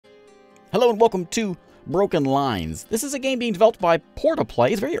Hello and welcome to Broken Lines. This is a game being developed by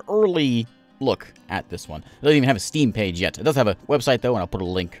Portaplay. It's a very early look at this one. It doesn't even have a Steam page yet. It does have a website though, and I'll put a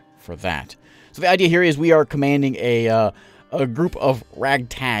link for that. So the idea here is we are commanding a group of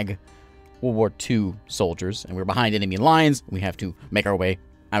ragtag World War II soldiers, and we're behind enemy lines. We have to make our way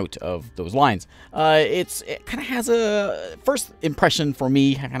out of those lines. It kind of has a first impression for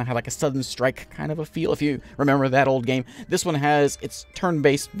me, kind of had like a sudden strike kind of a feel, if you remember that old game. This one has its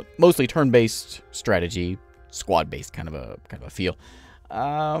turn-based, mostly turn-based strategy, squad-based kind of a feel.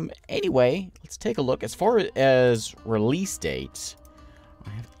 Anyway, let's take a look. As far as release date,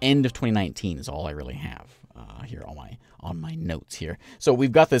 I have end of 2019 is all I really have here on my notes here. So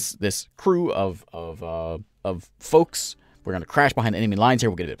we've got this crew of folks. We're going to crash behind enemy lines here.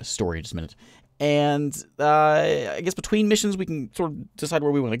 We'll get a bit of a story in just a minute. And I guess between missions, we can sort of decide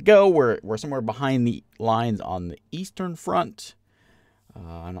where we want to go. We're somewhere behind the lines on the eastern front.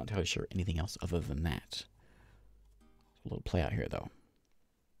 I'm not entirely sure anything else other than that. A little play out here, though.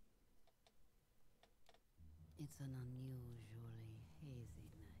 It's an unusually hazy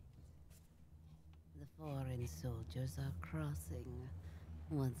night. The foreign soldiers are crossing.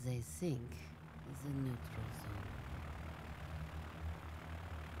 What they think is a neutral zone.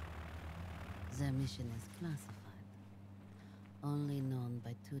 Their mission is classified, only known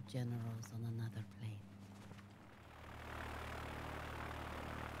by two generals on another plane.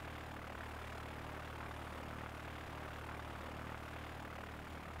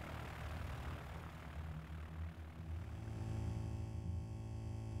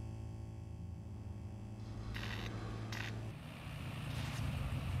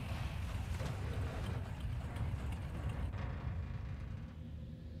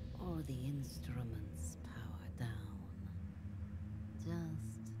 The instruments power down,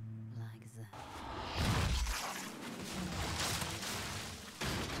 just like that.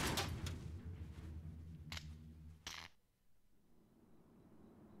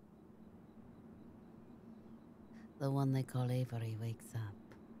 The one they call Avery wakes up,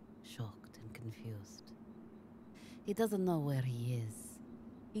 shocked and confused. He doesn't know where he is.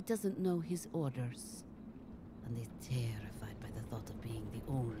 He doesn't know his orders. And he's terrified by the thought of being the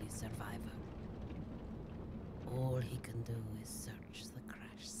only survivor. All he can do is search the crash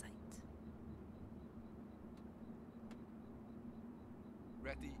site.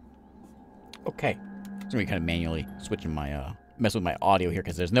 Ready. Okay. So I'm going to be kind of manually switching my, mess with my audio here,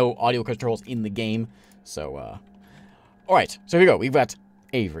 because there's no audio controls in the game. So, alright. So here we go. We've got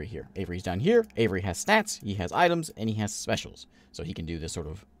Avery here. Avery's down here. Avery has stats, he has items, and he has specials. So he can do this sort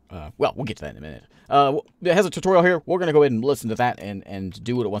of well, we'll get to that in a minute. It has a tutorial here. We're going to go ahead and listen to that and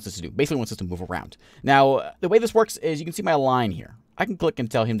do what it wants us to do. Basically, it wants us to move around. Now, the way this works is you can see my line here. I can click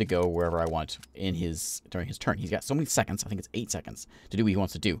and tell him to go wherever I want during his turn. He's got so many seconds. I think it's 8 seconds to do what he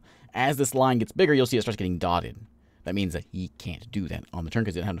wants to do. As this line gets bigger, you'll see it starts getting dotted. That means that he can't do that on the turn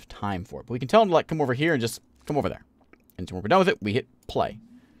because he doesn't have enough time for it. But we can tell him to, like, come over here and just come over there. And when we're done with it, we hit play.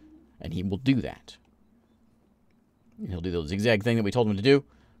 And he will do that. And he'll do the zigzag thing that we told him to do.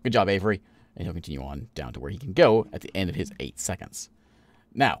 Good job, Avery. And he'll continue on down to where he can go at the end of his 8 seconds.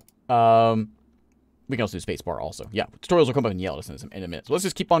 Now, we can also do spacebar also. Yeah, tutorials will come up in yellow in a minute. So let's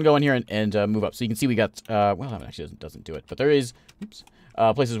just keep on going here and move up. So you can see we got, well, that actually doesn't do it. But there is,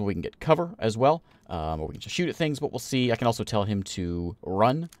 places where we can get cover as well. Or we can just shoot at things. But we'll see. I can also tell him to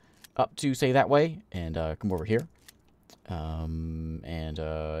run up to, say, that way. And come over here.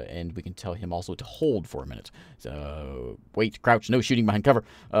 And we can tell him also to hold for a minute. So, wait, crouch, no shooting behind cover.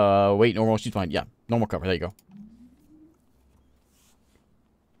 Wait, normal, shoot behind, yeah, normal cover, there you go.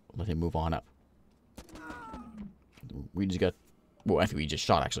 Let him move on up. We just got, well, I think we just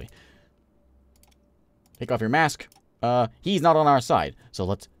shot, actually. Take off your mask. He's not on our side, so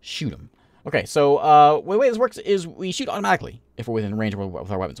let's shoot him. Okay, so the way this works is we shoot automatically if we're within range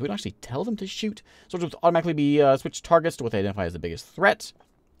with our weapons. We don't actually tell them to shoot. So it'll automatically be switch targets to what they identify as the biggest threat.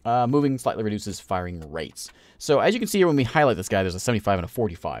 Moving slightly reduces firing rates. So as you can see here, when we highlight this guy, there's a 75 and a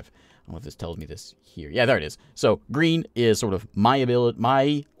 45. I don't know if this tells me this here. Yeah, there it is. So green is sort of my ability,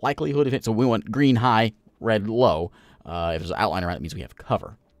 my likelihood of hit. So we want green high, red low. If there's an outline around it, means we have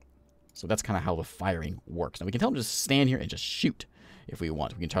cover. So that's kind of how the firing works. Now we can tell him to just stand here and just shoot. If we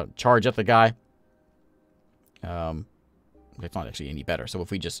want, we can charge at the guy. It's not actually any better. So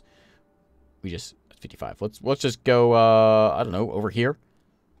if we just 55. Let's just go. I don't know, over here.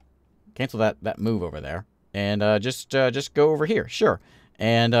 Cancel that move over there, and just go over here. Sure.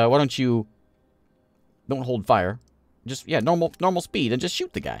 And why don't you don't hold fire? Just normal speed and just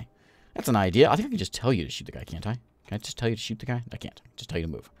shoot the guy. That's an idea. I think I can just tell you to shoot the guy, can't I? Can I just tell you to shoot the guy? I can't. Just tell you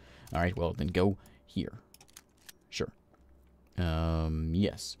to move. All right. Well, then go here. Sure.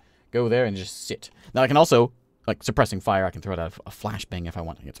 Yes. go there and just sit. Now I can also, like suppressing fire, I can throw out a flashbang if I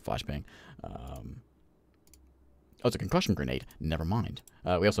want. I think it's a flashbang. Oh, it's a concussion grenade. Never mind.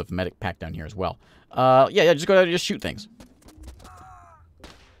 We also have a medic pack down here as well. Yeah, just go out and just shoot things.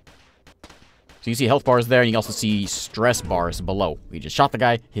 So you see health bars there, and you can also see stress bars below. We just shot the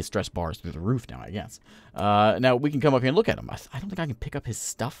guy. His stress bar is through the roof now, I guess. Now, we can come up here and look at him. I don't think I can pick up his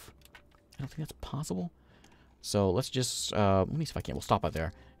stuff. I don't think that's possible. So let's just, let me see if I can. We'll stop out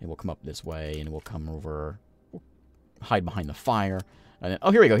there, and we'll come up this way, and we'll come over, we'll hide behind the fire. And then, oh,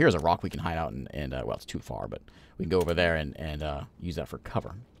 here we go. Here's a rock we can hide out, and well, it's too far, but we can go over there and use that for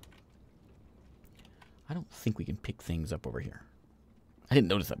cover. I don't think we can pick things up over here. I didn't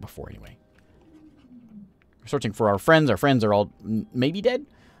notice that before anyway. We're searching for our friends. Our friends are all maybe dead.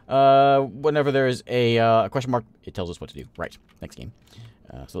 Whenever there's a question mark, it tells us what to do. Right. Next game.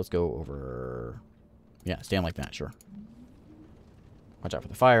 So let's go over... Yeah, stand like that, sure. Watch out for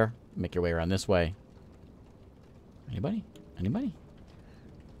the fire. Make your way around this way. Anybody? Anybody?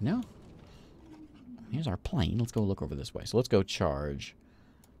 No? Here's our plane. Let's go look over this way. So let's go charge.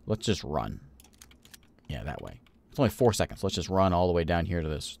 Let's just run. Yeah, that way. It's only 4 seconds. Let's just run all the way down here to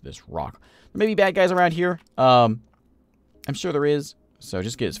this rock. There may be bad guys around here. I'm sure there is. So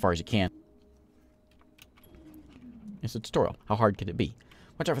just get as far as you can. It's a tutorial. How hard could it be?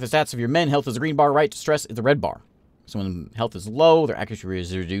 Watch out for the stats of your men. Health is the green bar, right? Stress is the red bar. So when health is low, their accuracy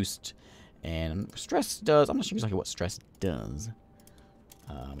is reduced. And stress does... I'm not sure exactly what stress does.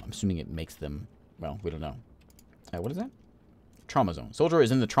 I'm assuming it makes them... Well, we don't know. What is that? Trauma zone. Soldier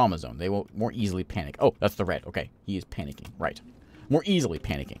is in the trauma zone. They will more easily panic. Oh, that's the red. Okay. He is panicking. Right. More easily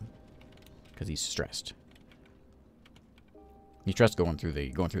panicking. Because he's stressed. He's stressed going through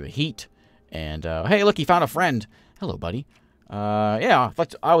the heat. And, hey, look, he found a friend. Hello, buddy. Yeah, I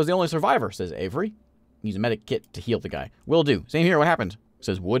thought I was the only survivor, says Avery. Use a medic kit to heal the guy. Will do. Same here. What happened?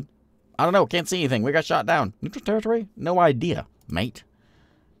 Says Wood. I don't know. Can't see anything. We got shot down. Neutral territory? No idea, mate.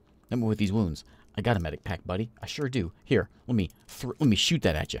 Let me with these wounds. I got a medic pack, buddy. I sure do. Here, let me shoot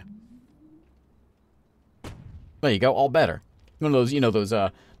that at you. There you go. All better. One of those, you know, those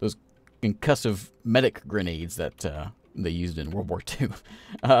concussive medic grenades that they used in World War II.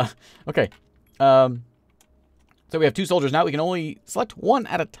 Okay. So we have 2 soldiers now. We can only select one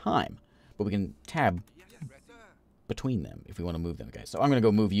at a time, but we can tab between them if we want to move them, guys. So I'm going to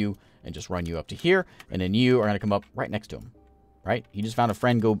go move you and just run you up to here, and then you are going to come up right next to him. Right? You just found a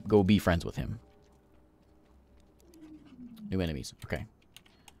friend. Go be friends with him. New enemies. Okay.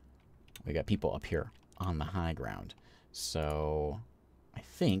 We got people up here on the high ground. So I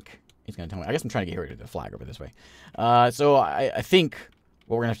think it's going to tell me. I guess I'm trying to get rid of the flag over this way. So I think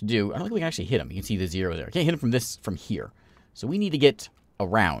what we're going to have to do. I don't think we can actually hit him. You can see the 0 there. I can't hit him from here. So we need to get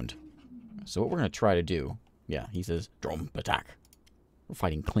around. So what we're going to try to do. Yeah, he says drone attack. We're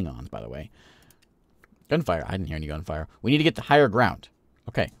fighting Klingons, by the way. Gunfire. I didn't hear any gunfire. We need to get to higher ground.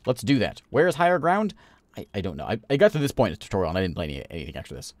 Okay, let's do that. Where is higher ground? I don't know. I got to this point in the tutorial, and I didn't play anything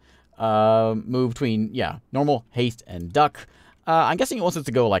after this. Move between, yeah, normal, haste, and duck. I'm guessing it wants us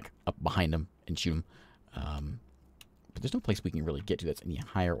to go, like, up behind him and shoot him. But there's no place we can really get to that's any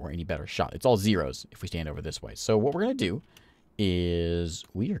higher or any better shot. It's all zeros if we stand over this way. So what we're going to do is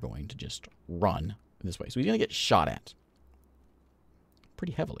we are going to just run this way. So he's going to get shot at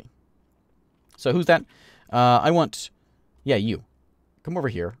pretty heavily. So who's that? I want... Yeah, you. Come over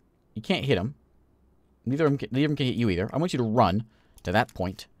here. You can't hit him. Neither of them can hit you either. I want you to run to that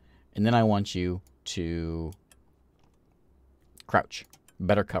point, and then I want you to crouch.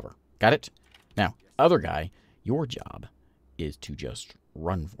 Better cover. Got it? Now, other guy, your job is to just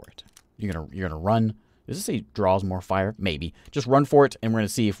run for it. You're gonna run. Does this say draws more fire? Maybe. Just run for it, and we're gonna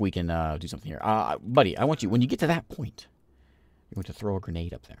see if we can do something here. Buddy, I want you, when you get to that point, you're going to throw a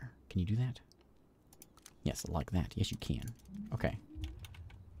grenade up there. Can you do that? Yes, like that. Yes, you can. Okay.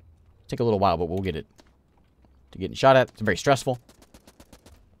 Take a little while, but we'll get it. To getting shot at. It's very stressful.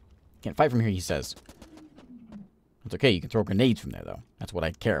 Can't fight from here, he says. It's okay. You can throw grenades from there, though. That's what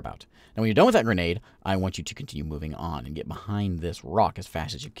I care about. Now, when you're done with that grenade, I want you to continue moving on and get behind this rock as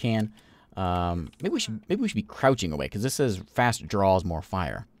fast as you can. Maybe we should be crouching away, because this says fast draws more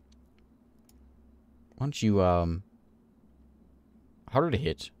fire. Why don't you, harder to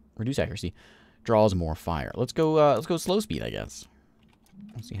hit, reduce accuracy, draws more fire. Let's go slow speed, I guess.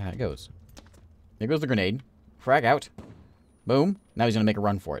 Let's see how it goes. There goes the grenade. Frag out. Boom. Now he's going to make a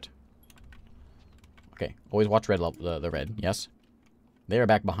run for it. Okay. Always watch red, the red. Yes. They are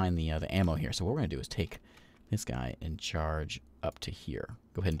back behind the ammo here. So what we're going to do is take this guy and charge up to here.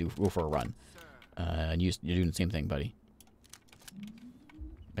 Go ahead and go for a run. And you're doing the same thing, buddy.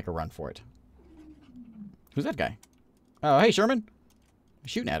 Make a run for it. Who's that guy? Oh, hey, Sherman. You're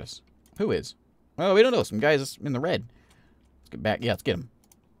shooting at us. Who is? Oh, we don't know. Some guys in the red. Let's get back. Yeah, let's get him.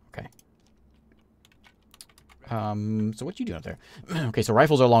 Okay. So what you doing up there? Okay, so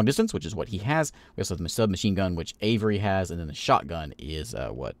rifles are long distance, which is what he has. We also have the submachine gun, which Avery has, and then the shotgun is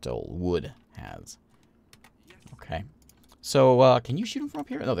what Wood has. Okay. So can you shoot them from up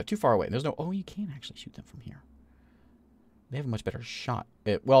here? No, they're too far away. There's no. Oh, you can actually shoot them from here. They have a much better shot.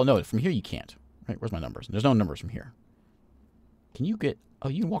 Well, no, from here you can't. Right? Where's my numbers? There's no numbers from here. Can you get? Oh,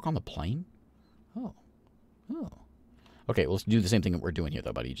 you can walk on the plane. Oh. Oh. Okay, well, let's do the same thing that we're doing here,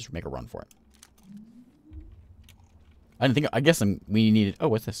 though, buddy. Just make a run for it. I didn't think... I guess we needed... Oh,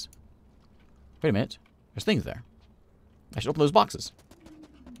 what's this? Wait a minute. There's things there. I should open those boxes.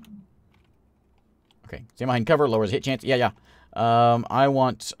 Okay. Stay behind cover. Lowers hit chance. Yeah, yeah. I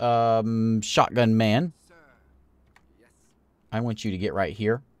want... Shotgun man. I want you to get right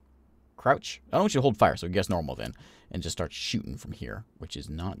here. Crouch. I don't want you to hold fire, so guess normal then. And just start shooting from here, which is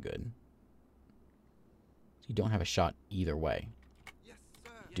not good. You don't have a shot either way.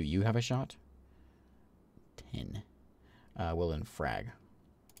 Do you have a shot? 10. Will then frag.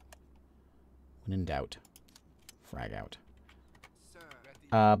 When in doubt, frag out.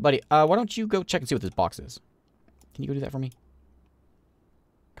 Buddy, why don't you go check and see what this box is? Can you go do that for me?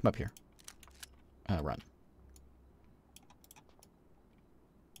 Come up here. Run.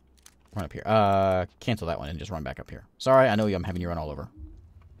 Run up here. Cancel that one and just run back up here. Sorry, I know I'm having you run all over.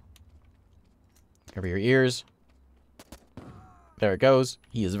 Cover your ears. There it goes.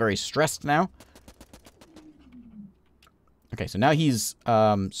 He is very stressed now. Okay, so now he's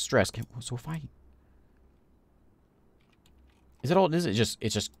stressed. So if I... Is it all... Is it just...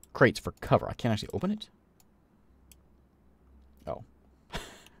 It's just crates for cover. I can't actually open it? Oh.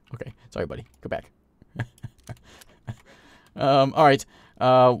 Okay. Sorry, buddy. Go back. Alright.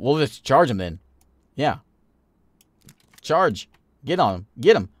 We'll just charge him then. Yeah. Charge. Get on him.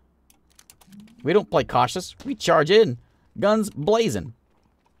 Get him. We don't play cautious. We charge in. Guns blazing.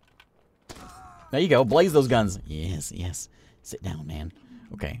 There you go. Blaze those guns. Yes, yes. Sit down, man.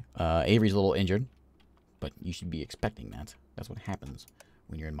 Okay. Avery's a little injured, but you should be expecting that. That's what happens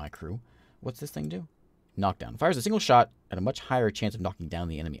when you're in my crew. What's this thing do? Knockdown. Fires a single shot at a much higher chance of knocking down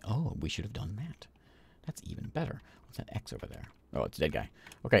the enemy. Oh, we should have done that. That's even better. What's that X over there? Oh, it's a dead guy.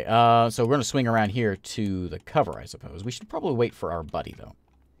 Okay, so we're going to swing around here to the cover, I suppose. We should probably wait for our buddy, though.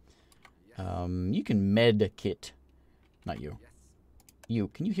 You can med kit. Not you. You.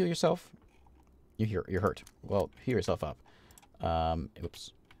 Can you heal yourself? You're hurt. Well, heal yourself up.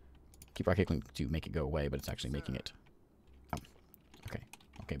 Oops. Keep right clicking to make it go away, but it's actually making it. Oh. Okay.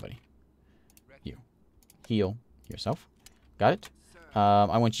 Okay, buddy. You. Heal yourself. Got it?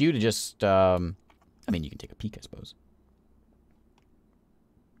 I want you to just, I mean, you can take a peek, I suppose.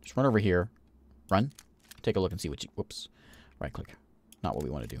 Just run over here. Run. Take a look and see what you... Whoops. Right click. Not what we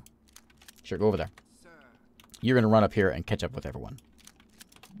want to do. Sure, go over there. You're going to run up here and catch up with everyone.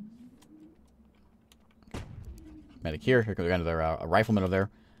 Medic here. Here goes another a rifleman over there.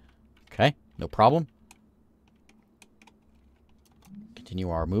 Okay, no problem. Continue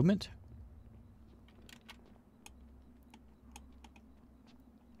our movement.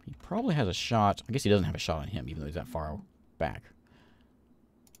 He probably has a shot. I guess he doesn't have a shot on him, even though he's that far back.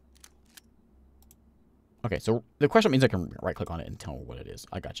 Okay, so the question means I can right-click on it and tell what it is.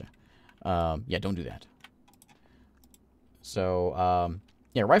 I gotcha. Yeah, don't do that. So,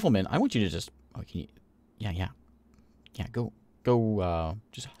 yeah, rifleman, I want you to just... Oh, can you... Yeah, go,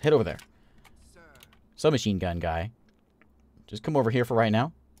 just head over there. Submachine gun guy. Just come over here for right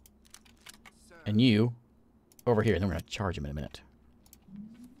now. And you, over here. And then we're going to charge him in a minute.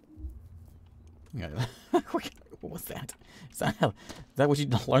 What's that? Is that what you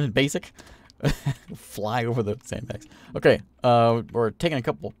learned in basic? Fly over the sandbags. Okay, we're taking a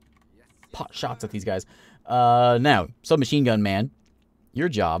couple pot shots at these guys. Now, submachine gun man, your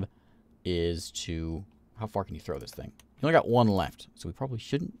job is to... How far can you throw this thing? You only got one left, so we probably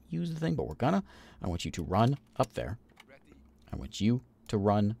shouldn't use the thing, but we're gonna. I want you to run up there. I want you to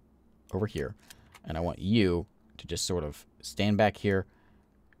run over here. And I want you to just sort of stand back here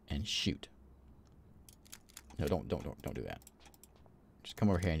and shoot. No, don't do that. Just come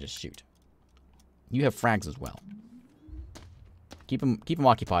over here and just shoot. You have frags as well. Keep them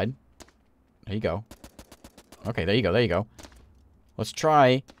occupied. There you go. Okay, there you go. Let's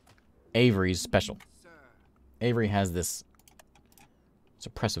try Avery's special. Avery has this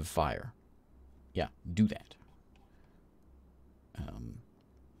suppressive fire. Yeah, do that.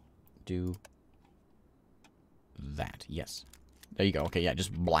 Do that. Yes. There you go. Okay, yeah,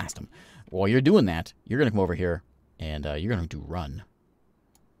 just blast them. While you're doing that, you're going to come over here, and you're going to run.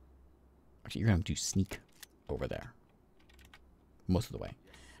 Actually, you're going to sneak over there. Most of the way.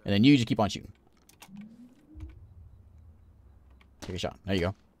 And then you just keep on shooting. Take a shot. There you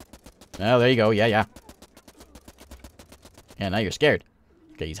go. Oh, there you go. Yeah, yeah. Yeah, now you're scared.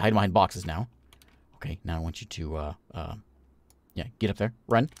 Okay, he's hiding behind boxes now. Okay, now I want you to, yeah, get up there.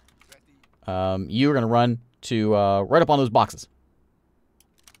 Run. You're going to run to, right up on those boxes.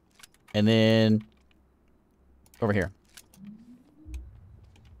 And then over here.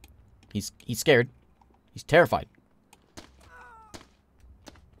 He's scared. He's terrified.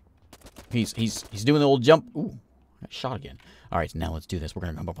 He's doing the old jump. Ooh, I got shot again. All right, now let's do this. We're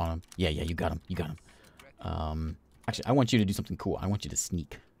gonna come up on him. Yeah, yeah, you got him. You got him. Actually, I want you to do something cool. I want you to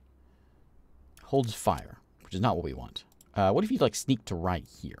sneak. Holds fire, which is not what we want. What if you like sneak to right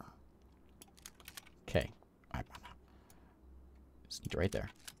here? Okay. All right. Sneak to right there.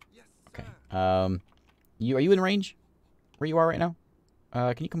 Okay. Are you in range? Where you are right now?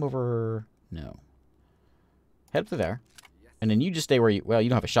 Can you come over? No. Head up to there. And then you just stay where you... Well, you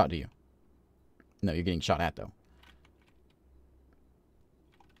don't have a shot, do you? No, you're getting shot at, though.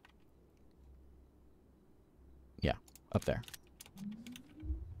 Yeah, up there.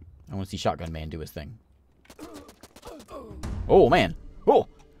 I want to see Shotgun Man do his thing. Oh, man. Oh!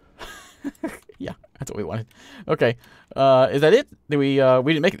 Yeah, that's what we wanted. Okay. Is that it? Did we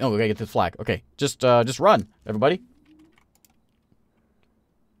didn't make it. Oh, we gotta get this flag. Okay. Just run, everybody.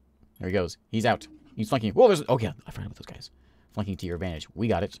 There he goes. He's out. He's flanking. Whoa, there's... Oh, yeah. I forgot about those guys. Flanking to your advantage. We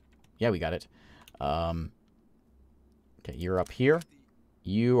got it. Yeah, we got it. Okay, you're up here.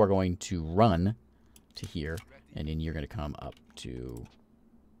 You are going to run to here. And then you're going to come up to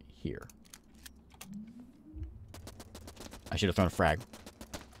here. I should have thrown a frag.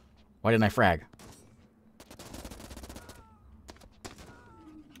 Why didn't I frag?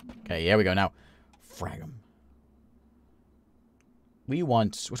 Okay, here we go. Now, frag him. We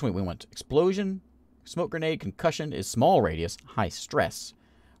want... Which one we want? Explosion... Smoke grenade, concussion is small radius, high stress.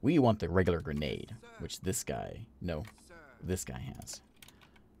 We want the regular grenade, which this guy, no, this guy has.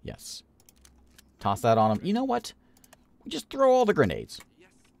 Yes. Toss that on him. You know what? Just throw all the grenades.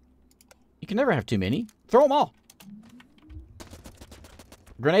 You can never have too many. Throw them all.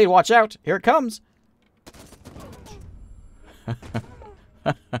 Grenade, watch out. Here it comes.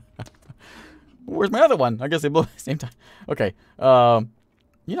 Where's my other one? I guess they blew at the same time. Okay.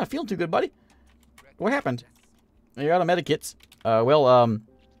 You're not feeling too good, buddy. What happened? You're out of medikits. Come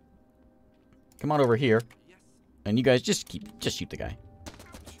on over here. And you guys just shoot the guy.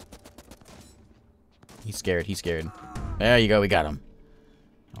 He's scared. He's scared. There you go. We got him.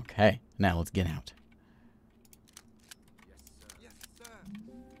 Okay. Now let's get out.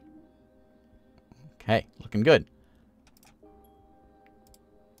 Okay. Looking good.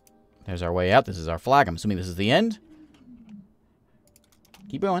 There's our way out. This is our flag. I'm assuming this is the end.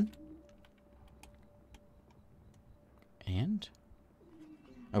 Keep going. And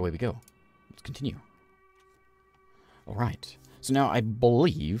away we go. Let's continue. All right. So now I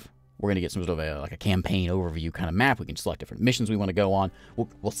believe we're going to get some sort of a, like a campaign overview kind of map. We can select different missions we want to go on.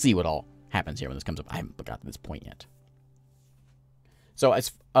 We'll see what all happens here when this comes up. I haven't got to this point yet. So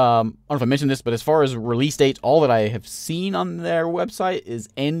as I don't know if I mentioned this, but as far as release dates, all that I have seen on their website is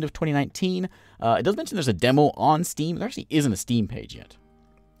end of 2019. It does mention there's a demo on Steam. There actually isn't a Steam page yet.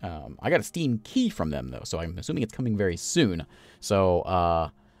 I got a Steam key from them, though, so I'm assuming it's coming very soon. So,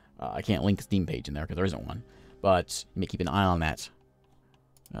 I can't link a Steam page in there because there isn't one. But you may keep an eye on that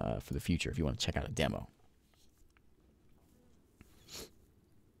for the future if you want to check out a demo.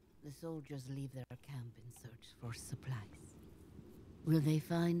 The soldiers leave their camp in search for supplies. Will they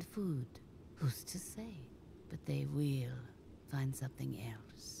find food? Who's to say? But they will find something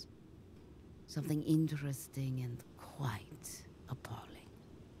else. Something interesting and quite appalling.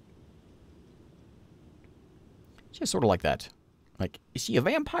 She's sort of like that. Like, is she a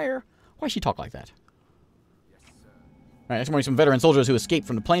vampire? Why does she talk like that? Alright, next morning, some veteran soldiers who escaped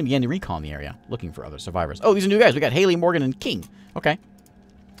from the plane began to recon the area, looking for other survivors. Oh, these are new guys. We got Haley, Morgan, and King. Okay.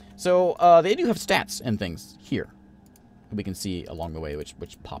 So, they do have stats and things here. We can see along the way, which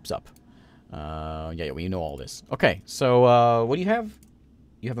pops up. Yeah, we know all this. Okay, so, what do you have?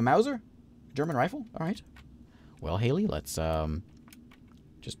 You have a Mauser? German rifle? Alright. Well, Haley, let's,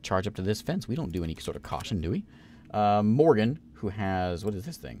 just charge up to this fence. We don't do any sort of caution, do we? Morgan, who has... What is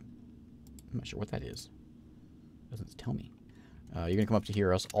this thing? I'm not sure what that is. Doesn't tell me. You're going to come up to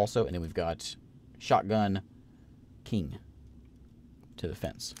here also, and then we've got Shotgun King to the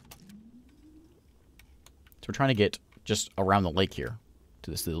fence. So we're trying to get just around the lake here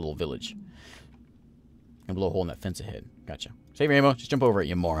to this little village. And blow a hole in that fence ahead. Gotcha. Save your ammo. Just jump over it,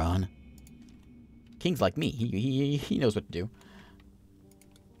 you moron. King's like me. He knows what to do.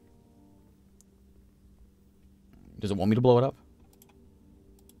 Does it want me to blow it up?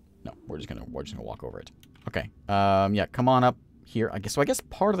 we're just gonna walk over it. Okay. Yeah, come on up here. I guess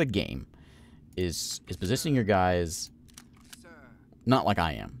part of the game is positioning your guys not like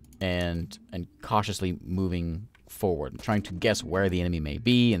I am, and cautiously moving forward, trying to guess where the enemy may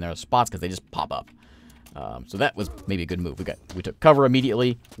be, and there are spots because they just pop up. So that was maybe a good move. We took cover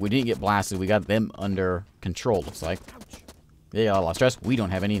immediately. We didn't get blasted. We got them under control, looks like. They got a lot of stress. We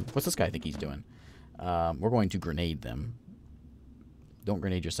don't have any. What's this guy think he's doing? We're going to grenade them. Don't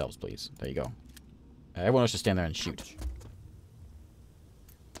grenade yourselves, please. There you go. Everyone else just stand there and shoot.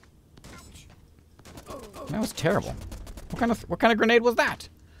 That was terrible. What kind of grenade was that?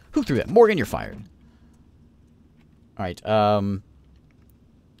 Who threw that? Morgan, you're fired. Alright, I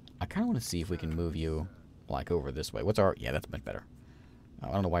kind of want to see if we can move you, like, over this way. Yeah, that's much better.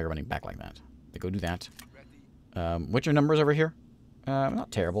 I don't know why you're running back like that. Go do that. What's your numbers over here?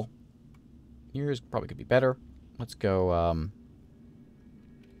 Not terrible. Yours probably could be better. Let's go,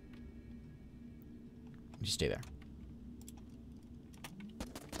 just stay there.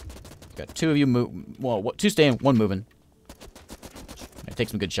 Got two of you move. Well, two staying, one moving. Take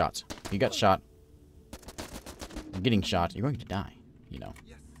some good shots. You got shot. You're getting shot. You're going to die, you know.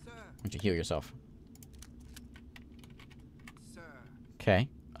 Yes, sir. Why don't you heal yourself? Sir. Okay.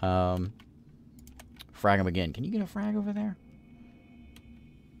 Frag him again. Can you get a frag over there?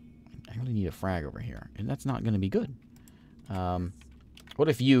 I really need a frag over here. And that's not going to be good. What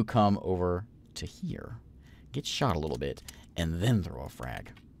if you come over to here, get shot a little bit, and then throw a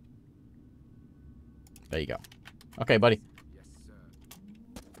frag? There you go. Okay, buddy. Yes, sir.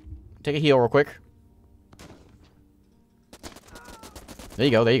 Take a heal real quick. There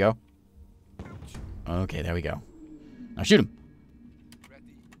you go, there you go. Okay, there we go. Now shoot him. Ready.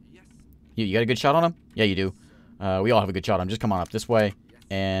 Yes. You got a good shot on him? Yeah, you do. We all have a good shot on him. Just come on up this way.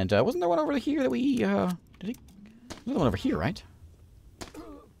 And wasn't there one over here that we, did he? Another one over here, right? Who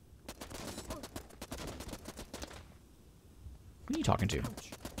are you talking to? Why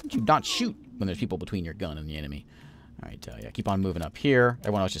don't you not shoot when there's people between your gun and the enemy? Alright, yeah, keep on moving up here.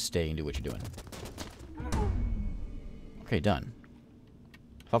 Everyone else just stay and do what you're doing. Okay, done.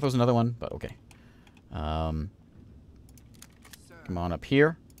 Thought there was another one, but okay. Come on up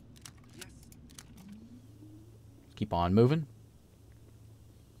here. Yes. Keep on moving.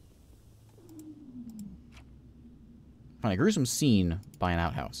 Find a gruesome scene by an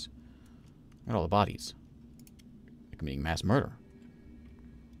outhouse. Look at all the bodies. They're committing mass murder.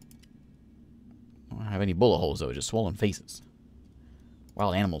 I don't have any bullet holes, though, just swollen faces.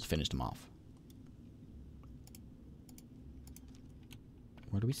 Wild animals finished them off.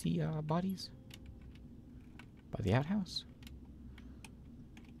 Where do we see bodies? By the outhouse?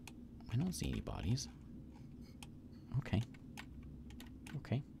 I don't see any bodies. Okay.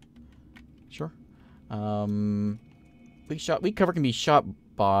 Okay. Sure. Weak cover can be shot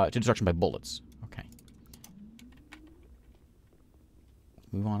to destruction by bullets. Okay.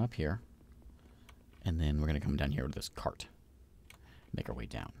 Let's move on up here. And then we're going to come down here with this cart. Make our way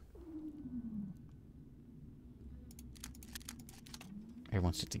down.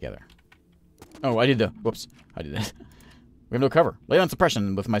 Everyone sit together. Oh, I did the... Whoops. I did that. We have no cover. Lay on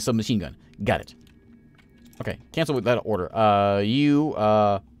suppression with my submachine gun. Got it. Okay. Cancel with that order.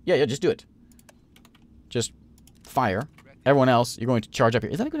 Yeah, just do it. Just fire. Everyone else, you're going to charge up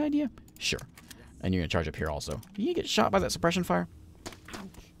here. Is that a good idea? Sure. And you're going to charge up here also. Did you get shot by that suppression fire?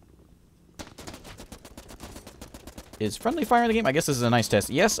 Is friendly fire in the game? I guess this is a nice test.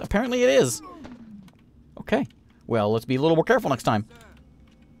 Yes, apparently it is. Okay. Well, let's be a little more careful next time.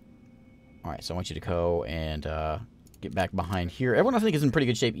 Alright, so I want you to go and get back behind here. Everyone I think is in pretty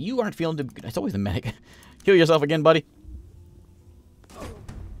good shape. You aren't feeling too good. It's always the medic. Heal yourself again, buddy.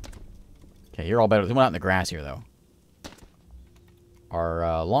 Okay, you're all better. There's one out in the grass here, though.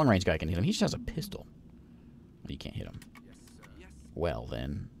 Our long-range guy can hit him. He just has a pistol. You can't hit him. Yes, sir. Yes. Well,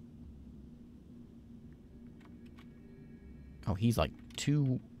 then. Oh, he's like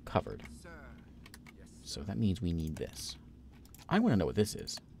too covered. Sir. Yes. So that means we need this. I want to know what this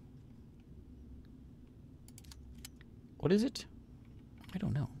is. What is it? I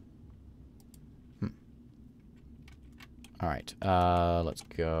don't know. Alright, let's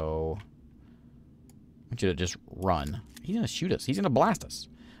go. I want you to just run. He's going to shoot us. He's going to blast us.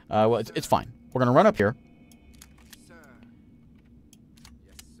 Well, it's fine. We're going to run up here. Sir.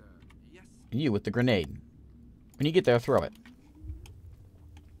 Yes, sir. Yes. And you with the grenade. When you get there, throw it.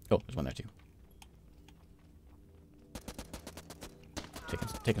 Oh, there's one there too.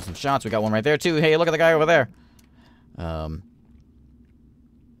 Taking some shots. We got one right there too. Hey, look at the guy over there.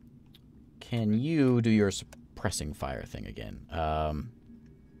 Can you do your suppressing fire thing again?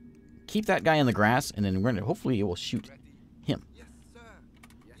 Keep that guy in the grass, and then we're gonna hopefully it will shoot him. Yes, sir.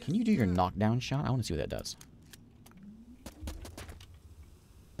 Yes. Can you do your knockdown shot? I want to see what that does.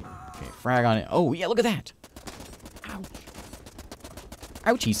 Okay, frag on it. Oh, yeah, look at that. Ouch.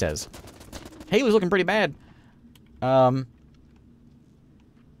 Ouch, he says. Haley's looking pretty bad.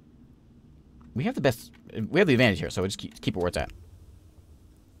 We have the best... We have the advantage here, so we'll just keep it where it's at.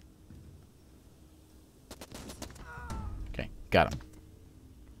 Okay, got him.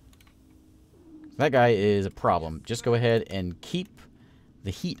 That guy is a problem. Just go ahead and keep the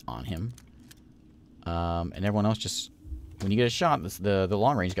heat on him. And everyone else just... When you get a shot, the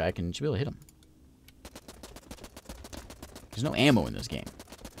long-range guy should be able to hit him. There's no ammo in this game.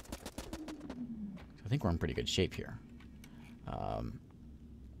 So I think we're in pretty good shape here.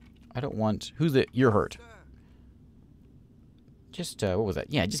 I don't want... You're hurt. Just, what was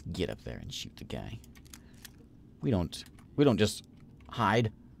that? Yeah, just get up there and shoot the guy. We don't just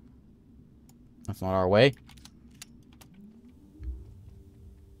hide. That's not our way.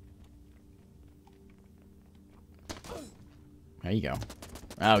 There you go.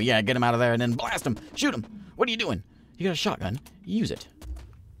 Oh, yeah, get him out of there and then blast him. Shoot him. What are you doing? You got a shotgun. Use it.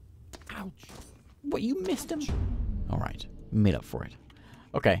 Ouch. What, you missed him? All right. Made up for it.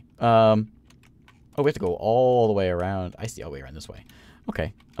 Okay. Oh, we have to go all the way around. I see all the way around this way.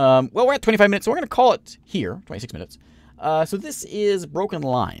 Okay. Well, we're at 25 minutes, so we're going to call it here. 26 minutes. So this is Broken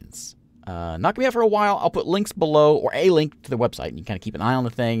Lines. Not going to be out for a while. I'll put links below, or a link to the website, and you can kind of keep an eye on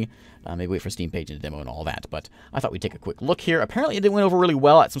the thing. Maybe wait for Steam page and a demo and all that. But I thought we'd take a quick look here. Apparently, it went over really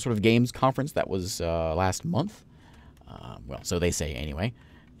well at some sort of games conference that was last month. Well, so they say anyway.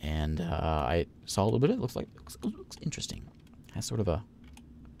 And I saw a little bit of it. Looks interesting. Has sort of a,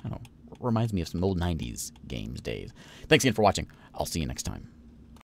 I don't know, reminds me of some old 90s games days. Thanks again for watching. I'll see you next time.